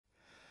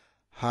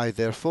Hi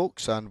there,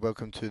 folks, and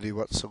welcome to the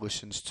Word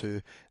Solutions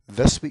to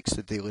this week's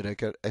The Daily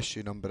Rigour,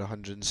 issue number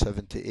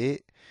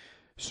 178.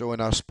 So, in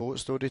our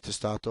sports story, to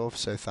start off,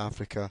 South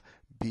Africa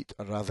beat,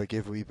 or rather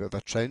gave a wee bit of a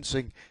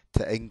trouncing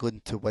to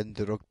England to win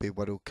the Rugby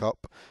World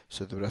Cup.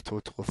 So, there were a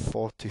total of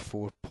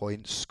 44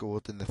 points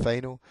scored in the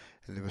final,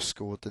 and they were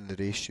scored in the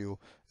ratio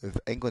of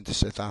England to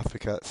South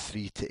Africa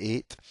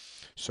 3-8.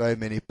 So, how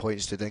many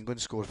points did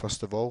England score,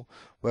 first of all?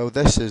 Well,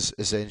 this is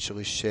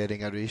essentially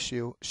sharing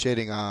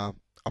a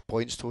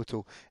points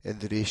total in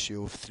the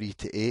ratio of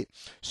 3-8.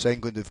 So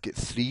England have got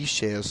 3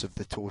 shares of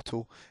the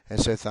total, and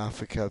South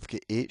Africa have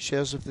got 8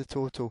 shares of the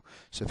total.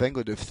 So if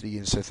England have 3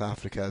 and South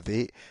Africa have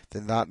 8,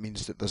 then that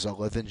means that there's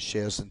 11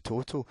 shares in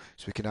total.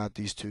 So we can add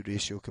these two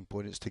ratio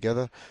components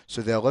together.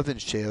 So the 11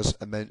 shares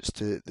amounts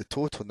to the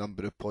total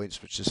number of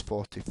points, which is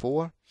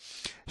 44.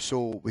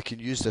 So we can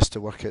use this to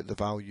work out the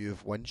value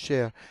of 1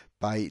 share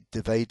by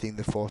dividing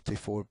the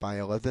 44 by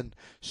 11.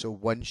 So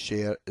 1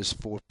 share is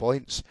 4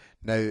 points.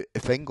 Now,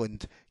 if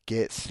England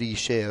get 3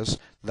 shares,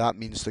 that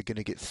means they're going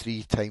to get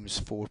 3 times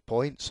 4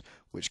 points,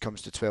 which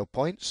comes to 12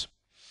 points.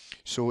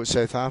 So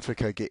South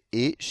Africa get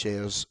 8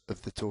 shares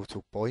of the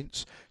total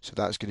points, so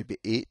that's going to be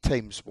 8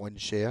 times 1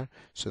 share,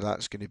 so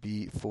that's going to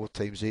be 4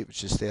 times 8,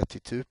 which is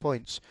 32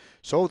 points.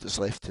 So all that's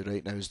left to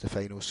write now is the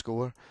final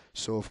score.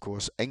 So of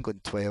course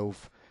England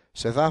 12,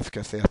 South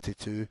Africa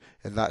 32,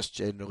 and that's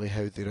generally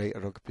how they write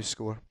a rugby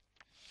score.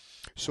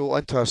 So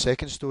on to our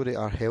second story,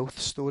 our health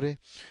story.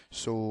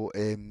 So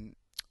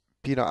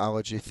peanut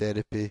allergy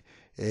therapy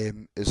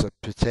is a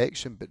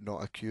protection but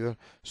not a cure.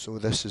 So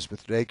this is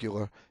with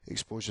regular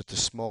exposure to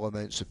small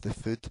amounts of the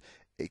food.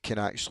 It can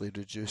actually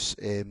reduce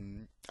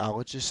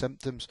allergy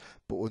symptoms,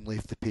 but only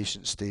if the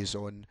patient stays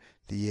on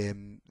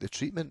the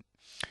treatment.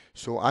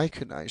 So I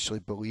couldn't actually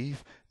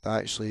believe that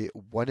actually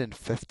 1 in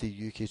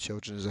 50 UK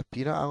children has a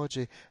peanut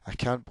allergy. I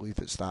can't believe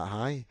it's that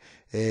high.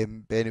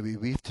 But anyway,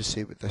 we have to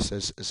say what this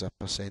is as a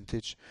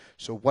percentage.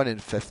 So 1 in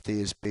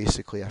 50 is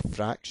basically a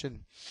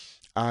fraction.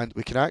 And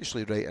we can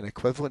actually write an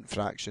equivalent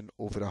fraction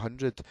over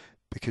 100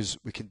 because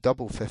we can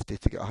double 50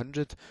 to get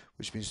 100,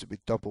 which means that we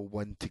double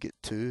 1 to get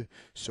 2.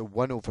 So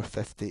 1 over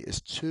 50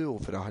 is 2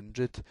 over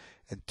 100,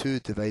 and 2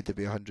 divided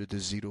by 100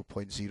 is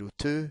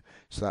 0.02,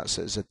 so that's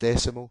it as a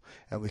decimal,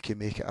 and we can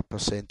make it a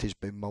percentage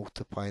by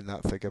multiplying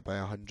that figure by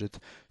 100.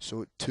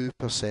 So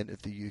 2%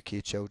 of the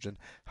UK children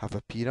have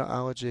a peanut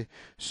allergy.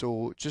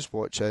 So just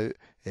watch out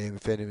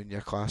if anyone in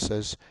your class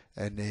is,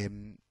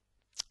 and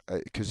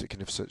because it can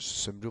have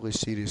some really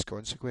serious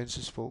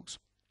consequences, folks.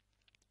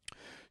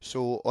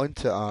 So on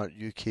to our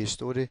UK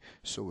story.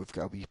 So we've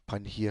got a wee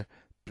pun here,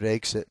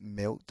 Brexit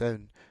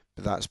meltdown,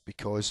 but that's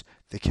because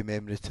the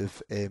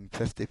commemorative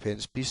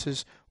 50p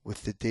pieces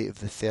with the date of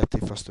the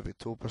 31st of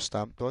October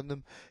stamped on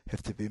them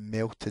have to be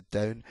melted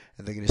down,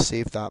 and they're going to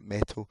save that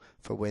metal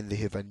for when they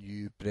have a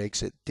new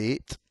Brexit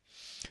date.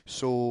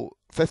 So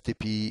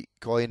 50p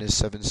coin is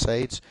 7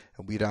 sides,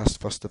 and we're asked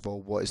first of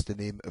all what is the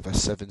name of a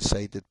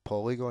 7-sided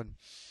polygon.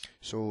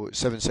 So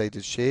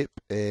 7-sided shape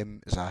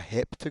is a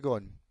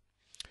heptagon.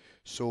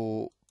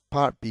 So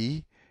part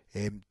B,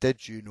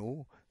 did you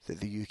know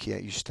that the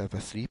UK used to have a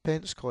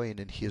 3p coin,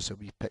 and here's a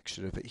wee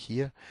picture of it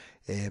here,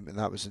 and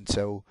that was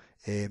until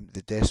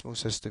the decimal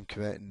system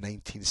came out in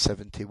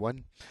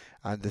 1971,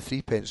 and the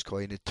 3p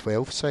coin had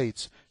 12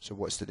 sides. So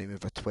what's the name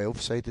of a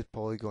 12-sided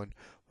polygon?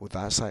 Well,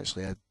 that's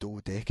actually a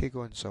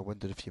dodecagon, so I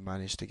wonder if you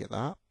managed to get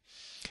that.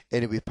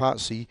 Anyway, part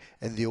C,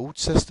 in the old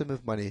system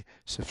of money,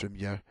 so from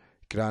your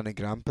gran and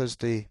grandpa's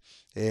day,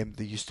 there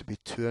used to be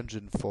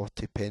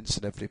 240 pence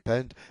in every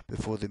pound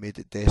before they made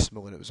it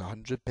decimal, and it was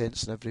 100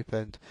 pence in every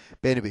pound.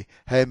 But anyway,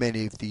 how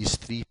many of these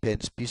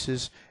 3p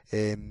pieces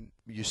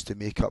used to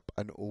make up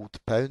an old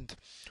pound?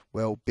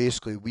 Well,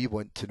 basically we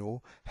want to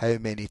know how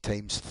many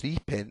times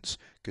 3p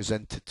goes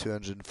into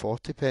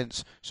 240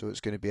 pence, so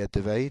it's going to be a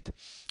divide,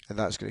 and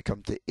that's going to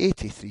come to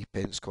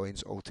 83p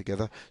coins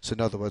altogether. So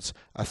in other words,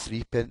 a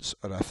 3p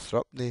or a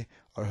thruppenny,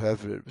 or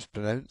however it was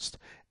pronounced,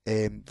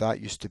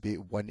 that used to be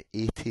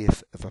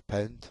 1/80th of a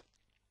pound.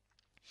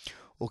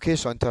 Okay,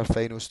 so on to our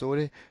final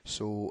story.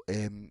 So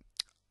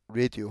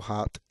Radio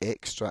Heart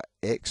Extra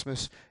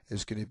Xmas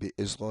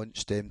is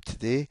launched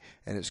today,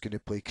 and it's going to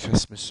play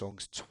Christmas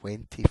songs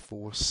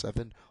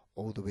 24/7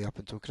 all the way up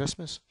until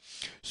Christmas.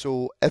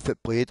 So if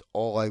it played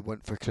All I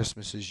Want for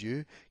Christmas Is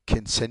You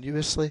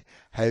continuously,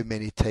 how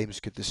many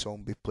times could the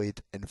song be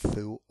played in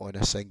full on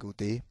a single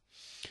day?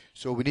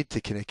 So we need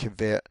to kind of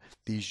convert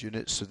these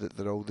units so that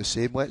they're all the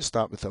same. Let's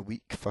start with a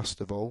week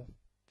first of all.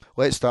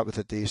 Let's start with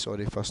a day,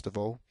 sorry, first of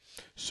all.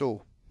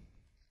 So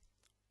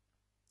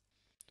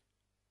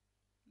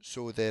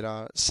there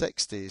are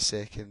 60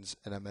 seconds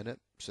in a minute.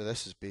 So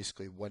this is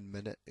basically 1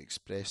 minute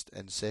expressed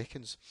in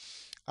seconds.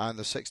 And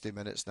there's 60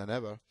 minutes in an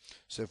hour.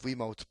 So if we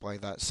multiply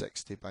that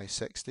 60 by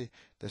 60,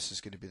 this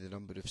is going to be the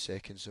number of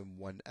seconds in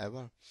 1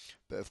 hour.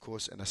 But of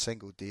course, in a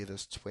single day,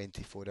 there's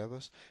 24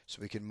 hours.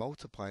 So we can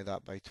multiply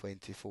that by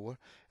 24,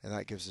 and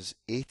that gives us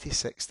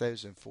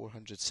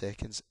 86,400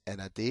 seconds in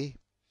a day.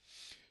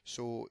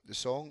 So the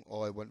song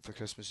All I Want for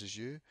Christmas Is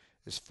You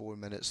is 4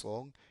 minutes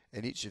long,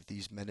 and each of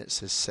these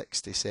minutes has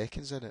 60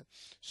 seconds in it.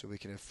 So we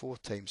can have 4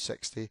 times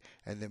 60,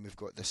 and then we've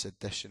got this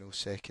additional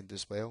second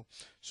as well.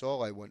 So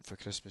all I want for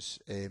Christmas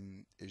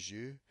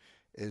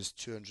is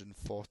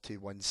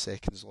 241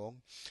 seconds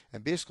long,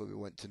 and basically we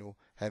want to know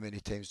how many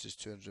times does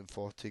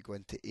 240 go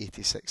into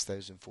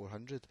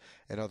 86,400.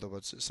 In other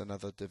words, it's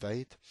another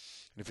divide,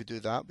 and if we do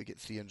that we get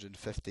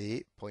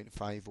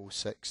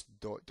 358.506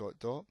 dot dot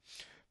dot,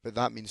 but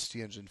that means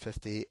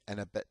 358 in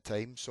a bit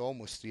time, so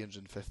almost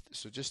 350,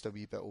 so just a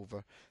wee bit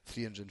over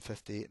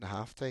 358 and a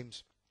half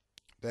times.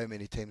 How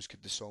many times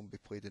could the song be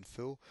played in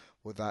full?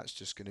 Well, that's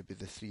just going to be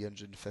the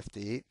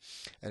 358.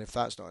 And if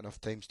that's not enough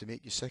times to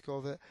make you sick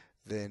of it,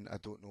 then I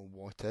don't know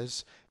what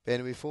is. But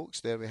anyway, folks,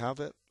 there we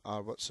have it.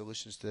 Our What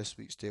Solutions to this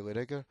week's Daily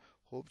Rigour.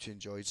 Hope you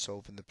enjoyed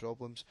solving the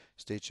problems.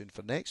 Stay tuned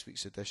for next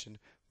week's edition.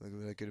 We're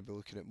going to be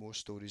looking at more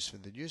stories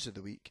from the news of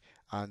the week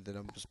and the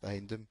numbers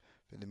behind them.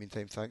 But in the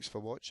meantime, thanks for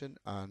watching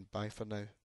and bye for now.